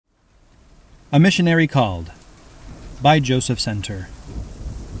A Missionary Called by Joseph Center.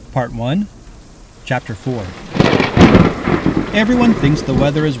 Part 1, Chapter 4. Everyone thinks the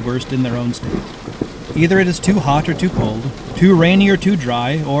weather is worst in their own state. Either it is too hot or too cold, too rainy or too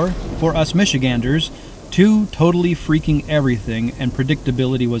dry, or, for us Michiganders, too totally freaking everything, and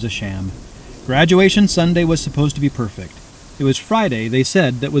predictability was a sham. Graduation Sunday was supposed to be perfect. It was Friday, they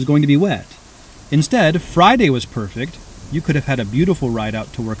said, that was going to be wet. Instead, Friday was perfect. You could have had a beautiful ride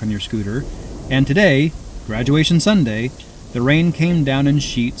out to work on your scooter. And today, Graduation Sunday, the rain came down in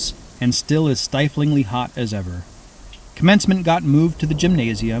sheets and still is stiflingly hot as ever. Commencement got moved to the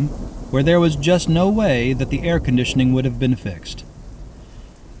gymnasium, where there was just no way that the air conditioning would have been fixed.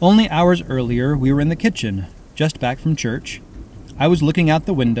 Only hours earlier, we were in the kitchen, just back from church. I was looking out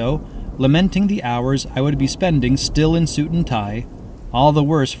the window, lamenting the hours I would be spending still in suit and tie, all the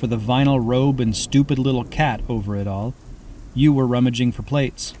worse for the vinyl robe and stupid little cat over it all. You were rummaging for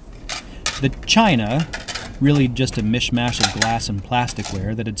plates. The china, really just a mishmash of glass and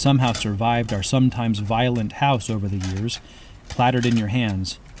plasticware that had somehow survived our sometimes violent house over the years, clattered in your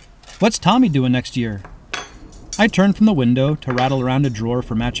hands. "What's Tommy doing next year?" I turned from the window to rattle around a drawer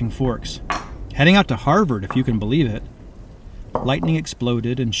for matching forks. "Heading out to Harvard, if you can believe it." Lightning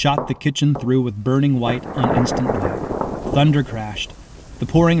exploded and shot the kitchen through with burning white on instant black. Thunder crashed. The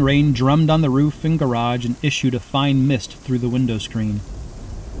pouring rain drummed on the roof and garage and issued a fine mist through the window screen.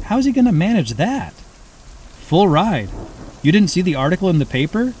 How's he going to manage that? Full ride. You didn't see the article in the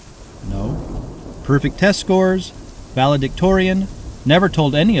paper? No. Perfect test scores, valedictorian, never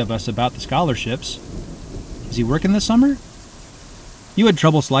told any of us about the scholarships. Is he working this summer? You had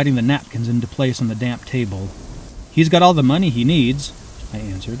trouble sliding the napkins into place on the damp table. He's got all the money he needs, I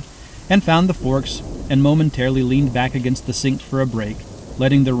answered, and found the forks and momentarily leaned back against the sink for a break,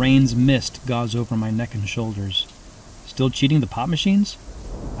 letting the rain's mist gauze over my neck and shoulders. Still cheating the pop machines?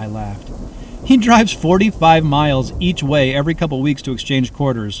 I laughed. He drives 45 miles each way every couple weeks to exchange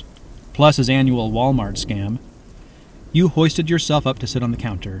quarters, plus his annual Walmart scam. You hoisted yourself up to sit on the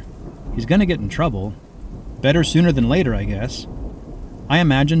counter. He's gonna get in trouble. Better sooner than later, I guess. I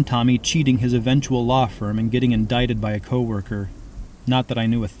imagined Tommy cheating his eventual law firm and getting indicted by a coworker. Not that I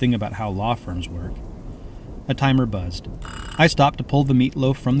knew a thing about how law firms work. A timer buzzed. I stopped to pull the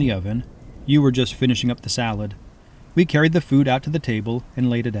meatloaf from the oven. You were just finishing up the salad. We carried the food out to the table and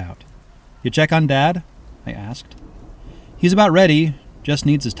laid it out. "You check on Dad?" I asked. "He's about ready, just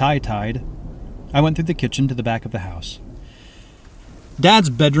needs his tie tied." I went through the kitchen to the back of the house. Dad's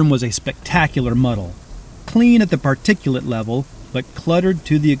bedroom was a spectacular muddle. Clean at the particulate level, but cluttered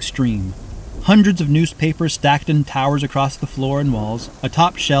to the extreme. Hundreds of newspapers stacked in towers across the floor and walls,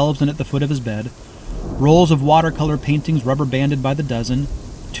 atop shelves and at the foot of his bed. Rolls of watercolor paintings rubber-banded by the dozen.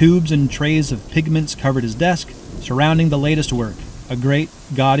 Tubes and trays of pigments covered his desk, surrounding the latest work, a great,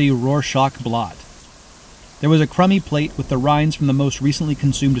 gaudy Rorschach blot. There was a crummy plate with the rinds from the most recently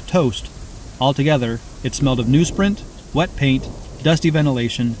consumed toast. Altogether, it smelled of newsprint, wet paint, dusty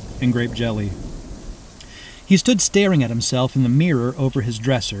ventilation, and grape jelly. He stood staring at himself in the mirror over his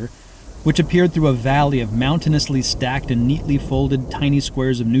dresser, which appeared through a valley of mountainously stacked and neatly folded tiny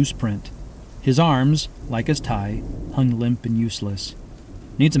squares of newsprint. His arms, like his tie, hung limp and useless.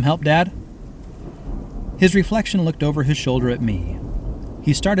 "Need some help, Dad?" His reflection looked over his shoulder at me.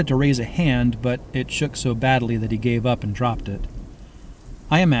 He started to raise a hand, but it shook so badly that he gave up and dropped it.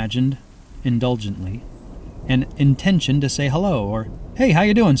 I imagined, indulgently, an intention to say hello, or, "Hey, how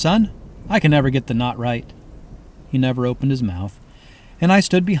you doing, son?" I can never get the knot right. He never opened his mouth, and I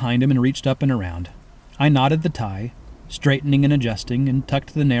stood behind him and reached up and around. I knotted the tie, straightening and adjusting, and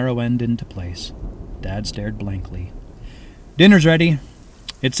tucked the narrow end into place. Dad stared blankly. "Dinner's ready.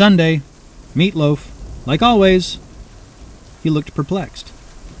 It's Sunday. Meatloaf. Like always." He looked perplexed.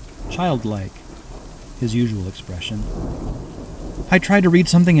 Childlike. His usual expression. I tried to read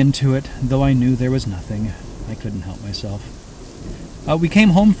something into it, though I knew there was nothing. I couldn't help myself. "We came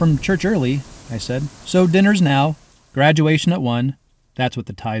home from church early," I said. "So dinner's now. Graduation at 1. That's what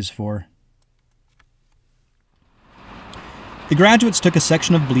the tie's for." The graduates took a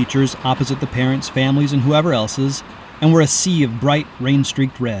section of bleachers opposite the parents' families and whoever else's, and were a sea of bright,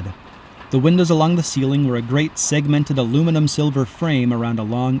 rain-streaked red. The windows along the ceiling were a great segmented aluminum silver frame around a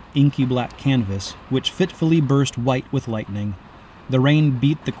long, inky black canvas, which fitfully burst white with lightning. The rain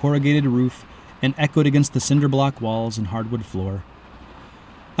beat the corrugated roof and echoed against the cinder-block walls and hardwood floor.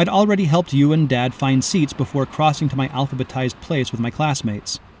 I'd already helped you and Dad find seats before crossing to my alphabetized place with my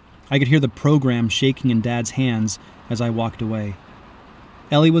classmates. I could hear the program shaking in Dad's hands as I walked away.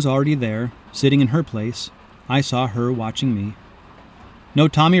 Ellie was already there, sitting in her place. I saw her watching me. "No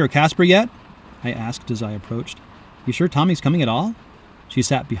Tommy or Casper yet?" I asked as I approached. "You sure Tommy's coming at all?" She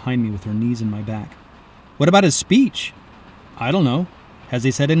sat behind me with her knees in my back. What about his speech? I don't know. Has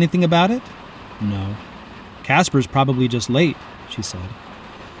he said anything about it? No. Casper's probably just late, she said.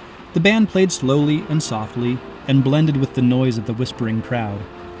 The band played slowly and softly and blended with the noise of the whispering crowd.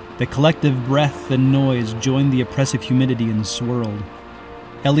 The collective breath and noise joined the oppressive humidity and swirled.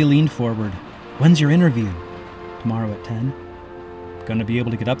 Ellie leaned forward. When's your interview? Tomorrow at 10. Gonna be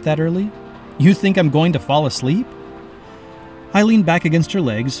able to get up that early? You think I'm going to fall asleep? I leaned back against her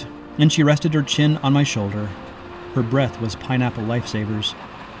legs, and she rested her chin on my shoulder. Her breath was pineapple lifesavers.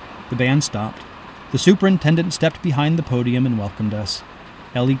 The band stopped. The superintendent stepped behind the podium and welcomed us.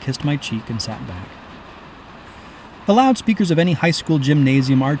 Ellie kissed my cheek and sat back. The loudspeakers of any high school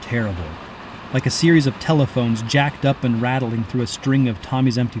gymnasium are terrible, like a series of telephones jacked up and rattling through a string of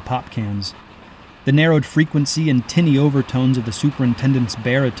Tommy's empty pop cans. The narrowed frequency and tinny overtones of the superintendent's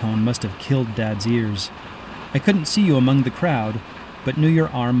baritone must have killed Dad's ears. I couldn't see you among the crowd, but knew your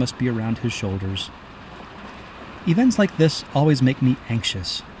arm must be around his shoulders. Events like this always make me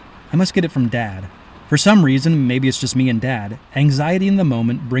anxious. I must get it from Dad. For some reason, maybe it's just me and Dad, anxiety in the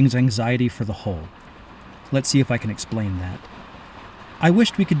moment brings anxiety for the whole. Let's see if I can explain that. I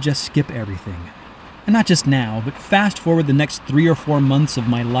wished we could just skip everything. And not just now, but fast forward the next 3 or 4 months of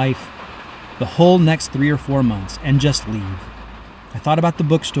my life. The whole next 3 or 4 months, and just leave. I thought about the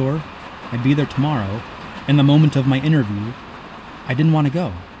bookstore. I'd be there tomorrow. And the moment of my interview, I didn't want to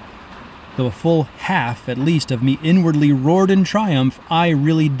go. Though a full half, at least, of me inwardly roared in triumph, I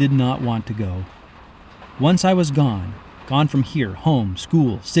really did not want to go. Once I was gone from here, home,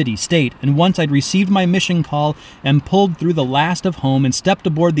 school, city, state, and once I'd received my mission call and pulled through the last of home and stepped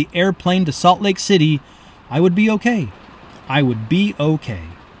aboard the airplane to Salt Lake City, I would be okay. I would be okay.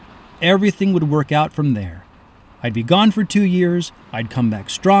 Everything would work out from there. I'd be gone for 2 years, I'd come back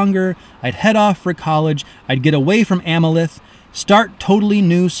stronger, I'd head off for college, I'd get away from Amalith, start totally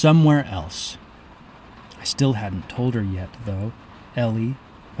new somewhere else. I still hadn't told her yet, though, Ellie,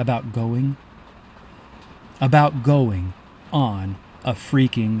 about going. About going on a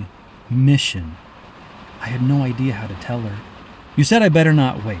freaking mission. I had no idea how to tell her. You said I better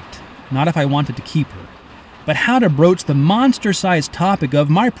not wait, not if I wanted to keep her. But how to broach the monster-sized topic of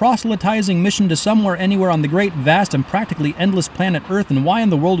my proselytizing mission to somewhere anywhere on the great, vast, and practically endless planet Earth, and why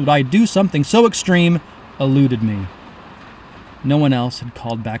in the world would I do something so extreme, eluded me. No one else had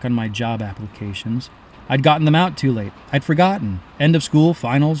called back on my job applications. I'd gotten them out too late. I'd forgotten. End of school,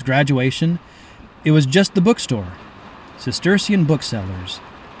 finals, graduation. It was just the bookstore. Cistercian booksellers.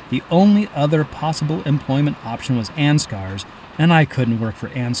 The only other possible employment option was Anscar's, and I couldn't work for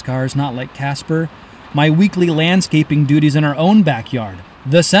Anscar's, not like Casper. My weekly landscaping duties in our own backyard,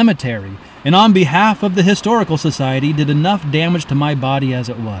 the cemetery, and on behalf of the Historical Society did enough damage to my body as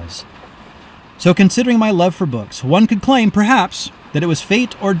it was. So considering my love for books, one could claim, perhaps, that it was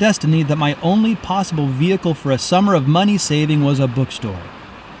fate or destiny that my only possible vehicle for a summer of money saving was a bookstore.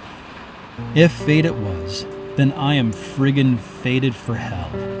 If fate it was, then I am friggin' fated for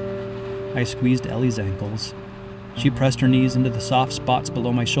hell. I squeezed Ellie's ankles. She pressed her knees into the soft spots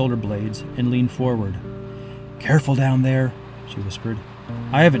below my shoulder blades and leaned forward. Careful down there, she whispered.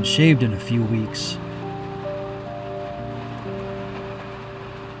 I haven't shaved in a few weeks.